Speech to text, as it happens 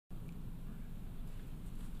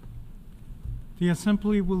The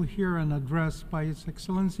Assembly will hear an address by His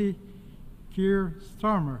Excellency Keir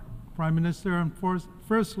Starmer, Prime Minister and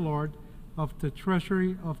First Lord of the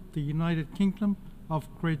Treasury of the United Kingdom of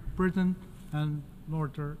Great Britain and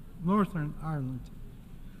Northern Ireland.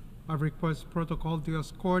 I request protocol to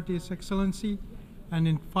escort His Excellency and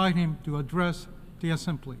invite him to address the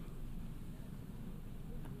Assembly.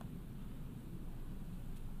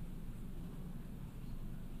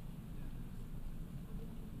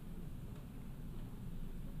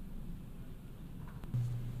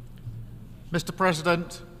 Mr.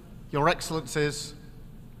 President, Your Excellencies,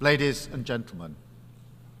 ladies and gentlemen,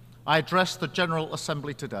 I address the General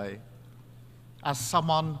Assembly today as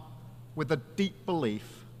someone with a deep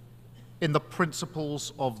belief in the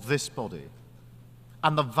principles of this body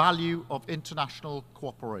and the value of international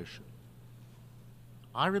cooperation.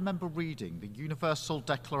 I remember reading the Universal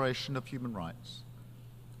Declaration of Human Rights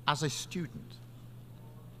as a student.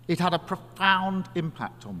 It had a profound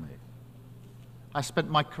impact on me. I spent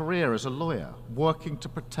my career as a lawyer working to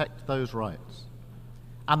protect those rights.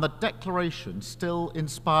 And the Declaration still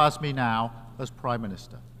inspires me now as Prime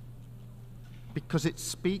Minister because it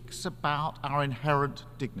speaks about our inherent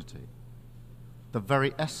dignity, the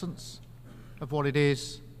very essence of what it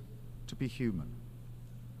is to be human,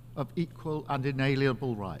 of equal and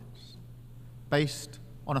inalienable rights, based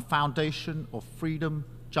on a foundation of freedom,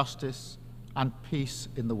 justice, and peace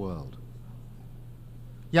in the world.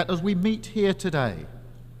 Yet as we meet here today,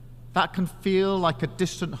 that can feel like a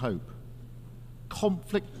distant hope.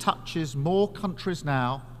 Conflict touches more countries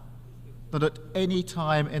now than at any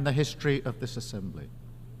time in the history of this Assembly.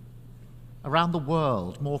 Around the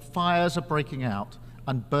world, more fires are breaking out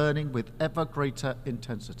and burning with ever greater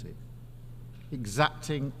intensity,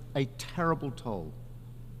 exacting a terrible toll.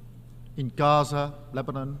 In Gaza,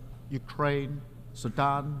 Lebanon, Ukraine,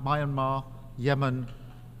 Sudan, Myanmar, Yemen,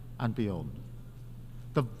 and beyond.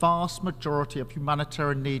 The vast majority of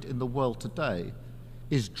humanitarian need in the world today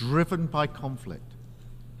is driven by conflict.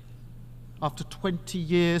 After 20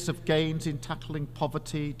 years of gains in tackling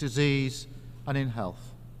poverty, disease, and in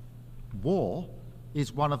health, war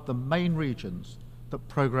is one of the main regions that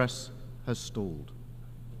progress has stalled.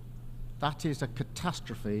 That is a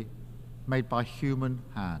catastrophe made by human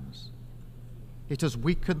hands. It has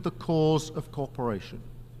weakened the cause of cooperation,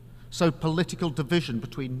 sowed political division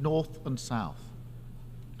between North and South,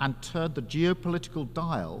 and turned the geopolitical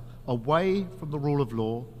dial away from the rule of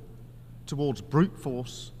law towards brute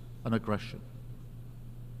force and aggression.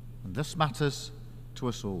 And this matters to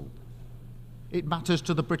us all. It matters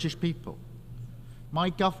to the British people. My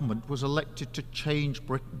government was elected to change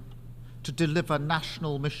Britain, to deliver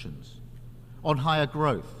national missions on higher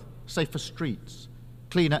growth, safer streets,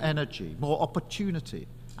 cleaner energy, more opportunity,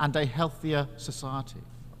 and a healthier society.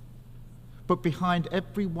 But behind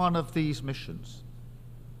every one of these missions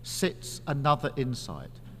sits another insight,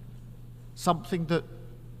 something that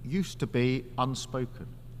used to be unspoken,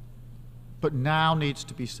 but now needs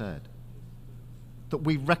to be said, that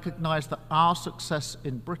we recognize that our success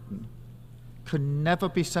in Britain can never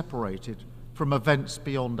be separated from events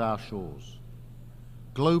beyond our shores.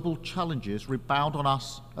 Global challenges rebound on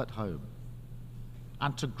us at home,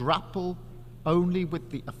 and to grapple only with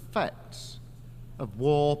the effects of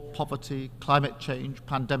war, poverty, climate change,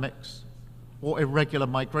 pandemics, or irregular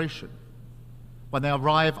migration, when they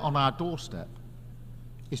arrive on our doorstep,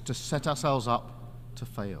 is to set ourselves up to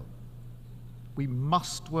fail. We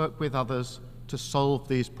must work with others to solve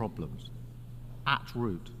these problems at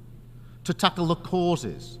root, to tackle the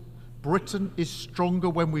causes. Britain is stronger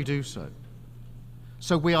when we do so.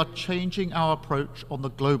 So we are changing our approach on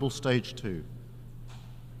the global stage too.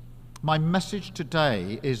 My message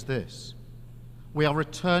today is this: we are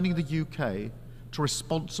returning the UK to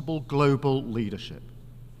responsible global leadership,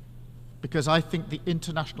 because I think the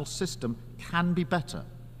international system can be better.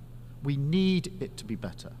 We need it to be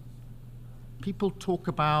better. People talk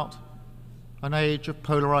about an age of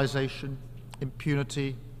polarization,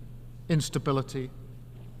 impunity, instability,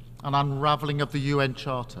 and unraveling of the UN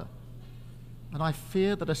Charter. And I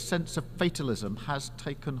fear that a sense of fatalism has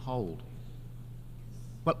taken hold.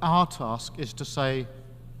 But our task is to say,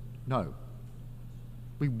 no.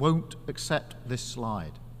 We won't accept this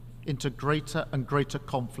slide into greater and greater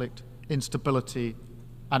conflict, instability,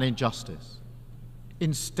 and injustice.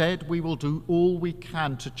 Instead, we will do all we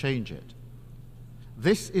can to change it.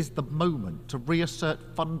 This is the moment to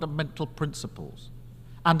reassert fundamental principles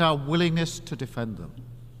and our willingness to defend them,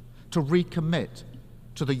 to recommit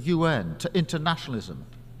to the UN, to internationalism,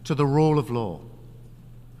 to the rule of law,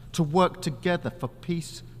 to work together for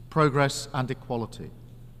peace, progress, and equality.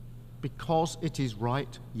 Because it is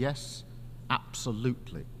right, yes,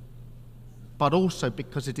 absolutely. but also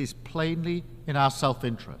because it is plainly in our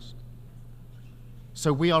self-interest.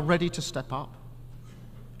 So we are ready to step up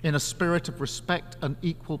in a spirit of respect and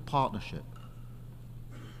equal partnership.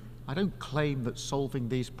 I don't claim that solving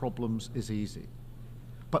these problems is easy,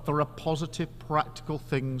 but there are positive, practical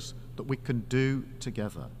things that we can do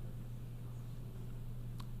together.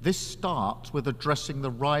 This starts with addressing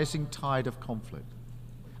the rising tide of conflict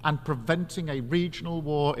and preventing a regional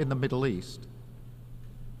war in the Middle East.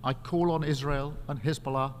 I call on Israel and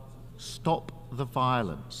Hezbollah, stop the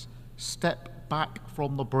violence, step back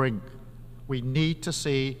from the brink. We need to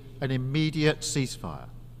see an immediate ceasefire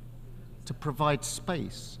to provide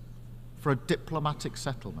space for a diplomatic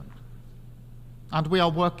settlement. And we are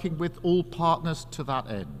working with all partners to that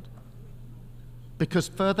end, because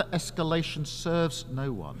further escalation serves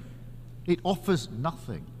no one. It offers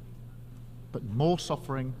nothing but more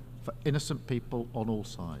suffering for innocent people on all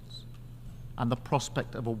sides, and the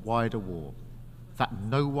prospect of a wider war that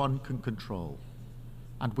no one can control,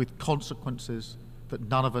 and with consequences that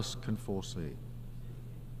none of us can foresee.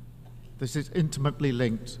 This is intimately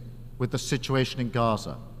linked with the situation in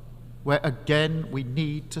Gaza, where again we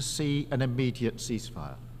need to see an immediate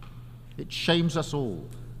ceasefire. It shames us all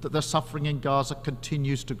that the suffering in Gaza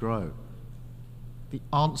continues to grow. The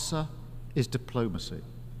answer is diplomacy,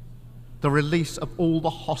 the release of all the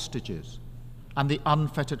hostages and the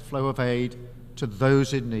unfettered flow of aid to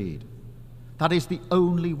those in need. That is the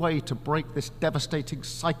only way to break this devastating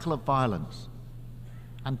cycle of violence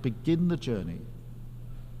and begin the journey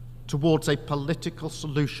towards a political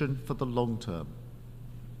solution for the long term,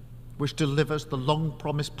 which delivers the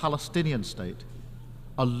long-promised Palestinian state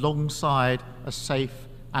alongside a safe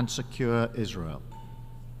and secure Israel.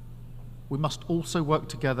 We must also work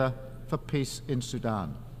together for peace in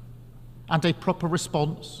Sudan and a proper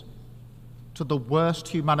response to the worst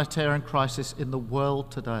humanitarian crisis in the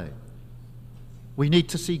world today. We need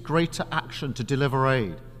to see greater action to deliver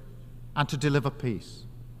aid and to deliver peace.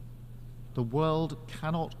 The world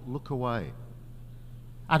cannot look away,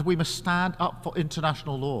 and we must stand up for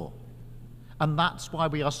international law. And that's why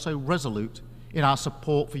we are so resolute in our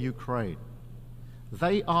support for Ukraine.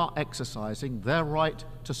 They are exercising their right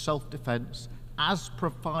to self-defense as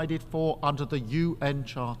provided for under the UN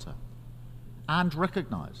Charter and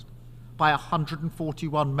recognized by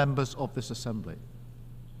 141 members of this Assembly.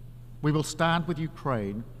 We will stand with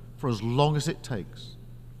Ukraine for as long as it takes,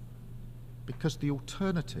 because the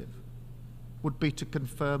alternative would be to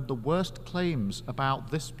confirm the worst claims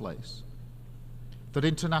about this place, that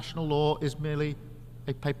international law is merely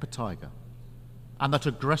a paper tiger and that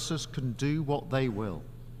aggressors can do what they will.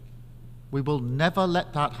 We will never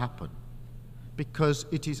let that happen, because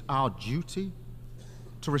it is our duty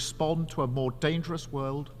to respond to a more dangerous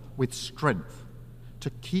world with strength,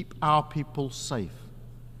 to keep our people safe.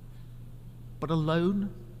 But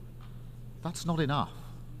alone, that's not enough.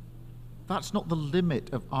 That's not the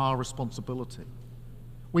limit of our responsibility.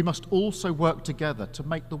 We must also work together to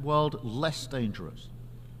make the world less dangerous.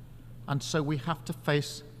 And so we have to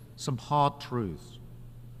face some hard truths.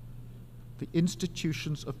 The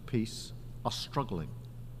institutions of peace are struggling,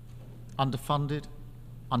 underfunded,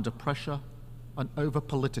 under pressure, and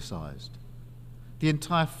over-politicized. The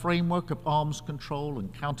entire framework of arms control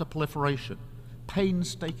and counter-proliferation,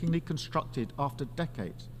 painstakingly constructed after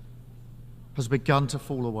decades, has begun to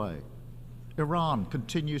fall away. Iran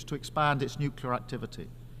continues to expand its nuclear activity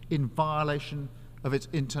in violation of its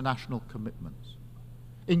international commitments.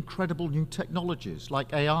 Incredible new technologies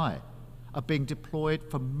like AI are being deployed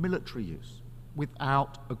for military use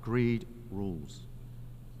without agreed rules.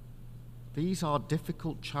 These are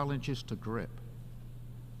difficult challenges to grip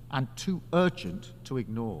and too urgent to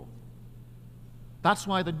ignore. That's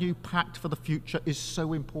why the new Pact for the Future is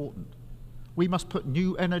so important. We must put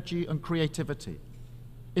new energy and creativity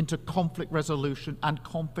into conflict resolution and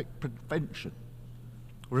conflict prevention,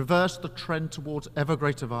 reverse the trend towards ever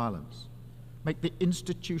greater violence, make the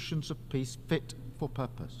institutions of peace fit for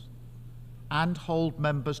purpose, and hold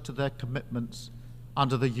members to their commitments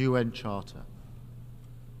under the UN Charter.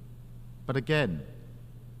 But again,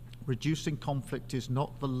 reducing conflict is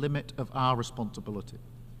not the limit of our responsibility.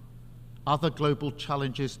 Other global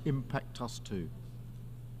challenges impact us too.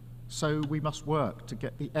 So we must work to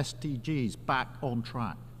get the SDGs back on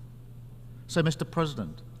track. So, Mr.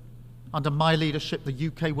 President, under my leadership, the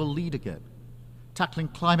UK will lead again, tackling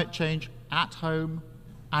climate change at home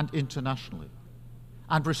and internationally,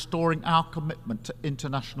 and restoring our commitment to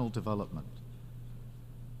international development.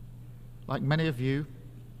 Like many of you,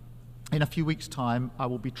 in a few weeks' time, I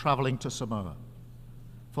will be travelling to Samoa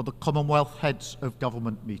for the Commonwealth Heads of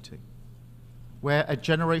Government meeting, where a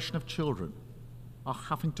generation of children are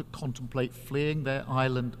having to contemplate fleeing their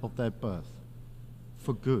island of their birth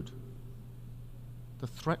for good. The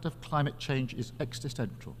threat of climate change is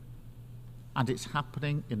existential, and it's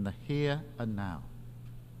happening in the here and now.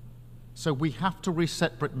 So we have to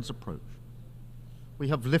reset Britain's approach. We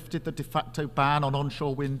have lifted the de facto ban on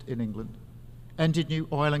onshore wind in England, ended new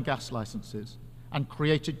oil and gas licenses, and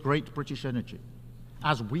created Great British Energy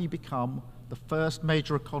as we become the first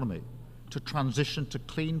major economy to transition to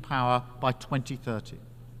clean power by 2030.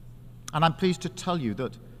 And I'm pleased to tell you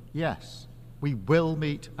that, yes, we will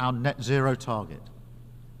meet our net zero target,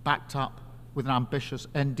 backed up with an ambitious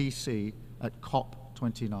NDC at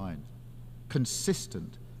COP29,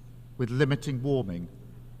 consistent with limiting warming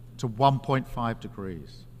to 1.5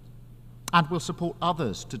 degrees. And we'll support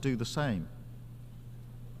others to do the same.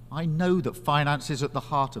 I know that finance is at the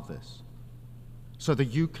heart of this, so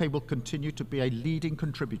the UK will continue to be a leading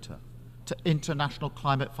contributor to international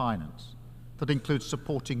climate finance that includes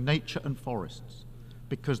supporting nature and forests,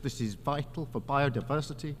 because this is vital for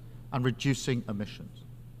biodiversity and reducing emissions.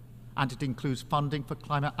 And it includes funding for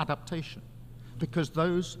climate adaptation, because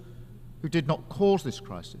those who did not cause this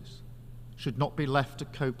crisis should not be left to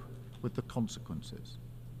cope with the consequences.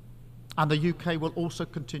 And the UK will also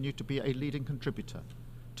continue to be a leading contributor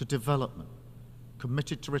to development,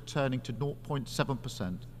 committed to returning to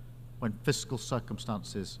 0.7% when fiscal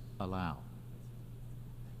circumstances allow.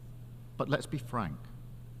 But let's be frank,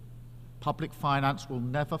 public finance will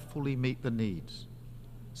never fully meet the needs,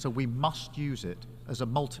 so we must use it as a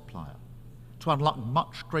multiplier to unlock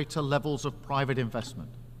much greater levels of private investment,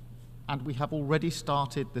 and we have already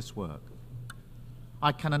started this work.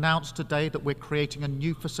 I can announce today that we're creating a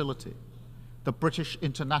new facility, the British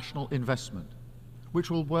International Investment, which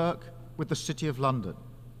will work with the City of London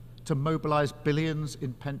to mobilise billions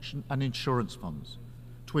in pension and insurance funds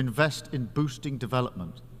to invest in boosting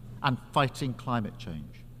development and fighting climate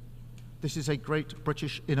change. This is a great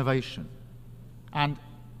British innovation, and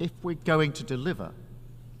if we're going to deliver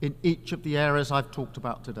in each of the areas I've talked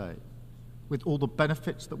about today, with all the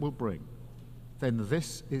benefits that will bring, then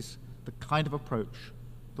this is the kind of approach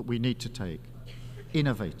that we need to take,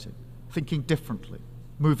 innovating, thinking differently,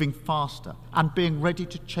 moving faster, and being ready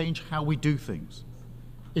to change how we do things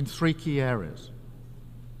in three key areas.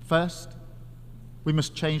 First, we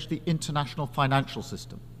must change the international financial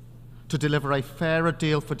system to deliver a fairer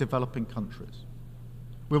deal for developing countries.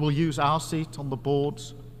 We will use our seat on the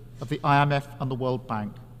boards of the IMF and the World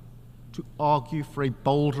Bank to argue for a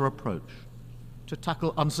bolder approach to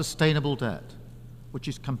tackle unsustainable debt, which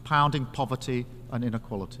is compounding poverty and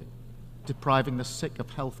inequality, depriving the sick of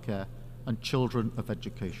healthcare and children of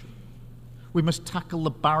education. We must tackle the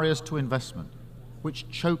barriers to investment, which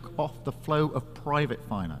choke off the flow of private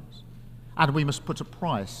finance, and we must put a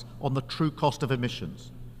price on the true cost of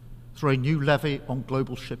emissions through a new levy on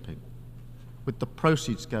global shipping, with the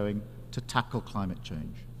proceeds going to tackle climate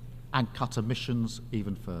change and cut emissions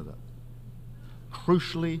even further.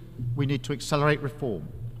 Crucially, we need to accelerate reform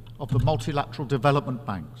of the multilateral development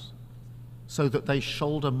banks so that they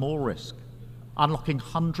shoulder more risk, unlocking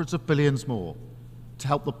hundreds of billions more to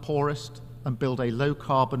help the poorest and build a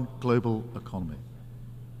low-carbon global economy.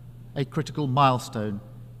 A critical milestone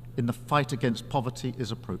in the fight against poverty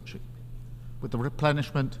is approaching, with the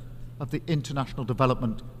replenishment of the International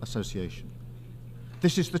Development Association.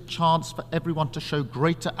 This is the chance for everyone to show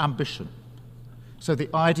greater ambition, so the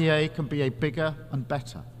IDA can be a bigger and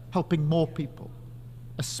better, helping more people,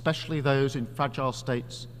 especially those in fragile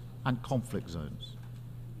states and conflict zones.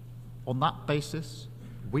 On that basis,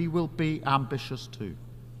 we will be ambitious too.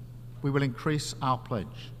 We will increase our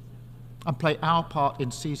pledge and play our part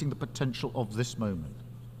in seizing the potential of this moment.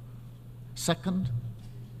 Second,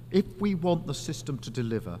 if we want the system to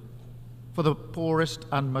deliver for the poorest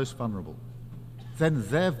and most vulnerable, then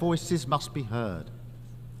their voices must be heard.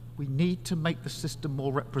 We need to make the system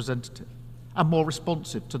more representative and more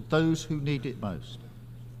responsive to those who need it most.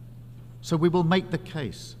 So we will make the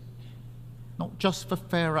case, not just for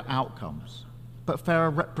fairer outcomes, but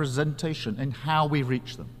fairer representation in how we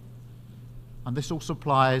reach them. And this also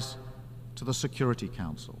applies to the Security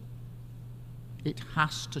Council. It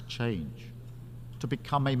has to change to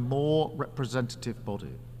become a more representative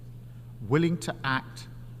body, willing to act,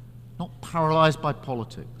 not paralysed by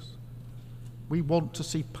politics. We want to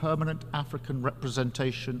see permanent African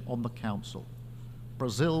representation on the Council.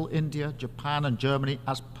 Brazil, India, Japan and Germany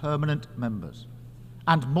as permanent members,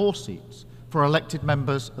 and more seats for elected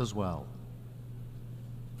members as well.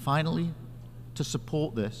 Finally, to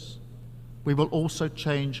support this, we will also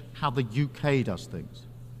change how the UK does things,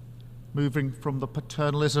 moving from the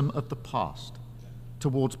paternalism of the past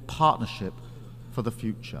towards partnership for the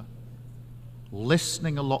future.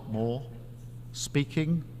 listening a lot more,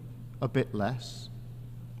 speaking a bit less,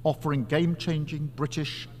 offering game-changing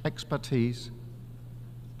British expertise,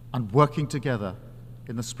 and working together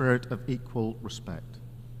in the spirit of equal respect.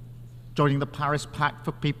 Joining the Paris Pact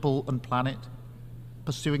for People and Planet,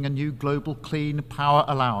 pursuing a new global clean power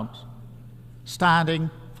allowance, standing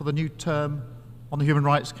for the new term on the Human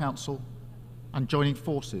Rights Council, and joining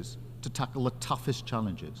forces to tackle the toughest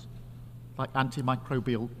challenges, like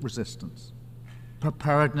antimicrobial resistance,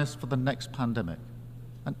 preparedness for the next pandemic,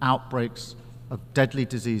 and outbreaks of deadly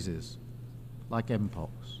diseases like Mpox.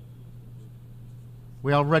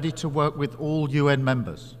 We are ready to work with all UN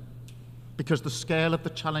members because the scale of the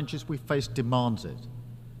challenges we face demands it,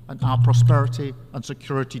 and our prosperity and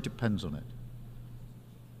security depends on it.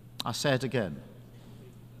 I say it again,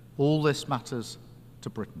 all this matters to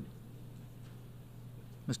Britain.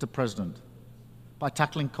 Mr. President, by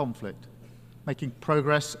tackling conflict, making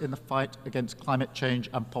progress in the fight against climate change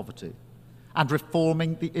and poverty, and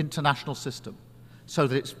reforming the international system so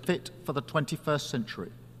that it's fit for the 21st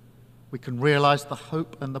century, we can realize the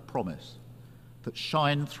hope and the promise that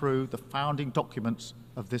shine through the founding documents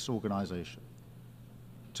of this organization.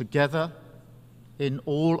 Together, in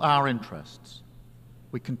all our interests,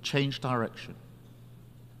 we can change direction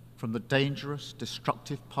from the dangerous,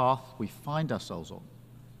 destructive path we find ourselves on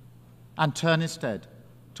and turn instead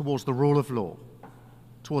towards the rule of law,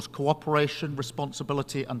 towards cooperation,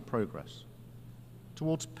 responsibility, and progress,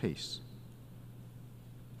 towards peace.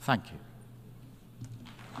 Thank you.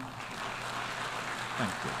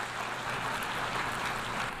 Thank you.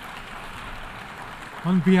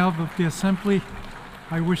 On behalf of the Assembly,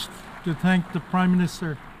 I wish to thank the Prime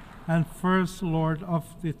Minister and First Lord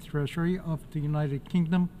of the Treasury of the United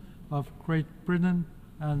Kingdom of Great Britain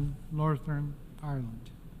and Northern Ireland.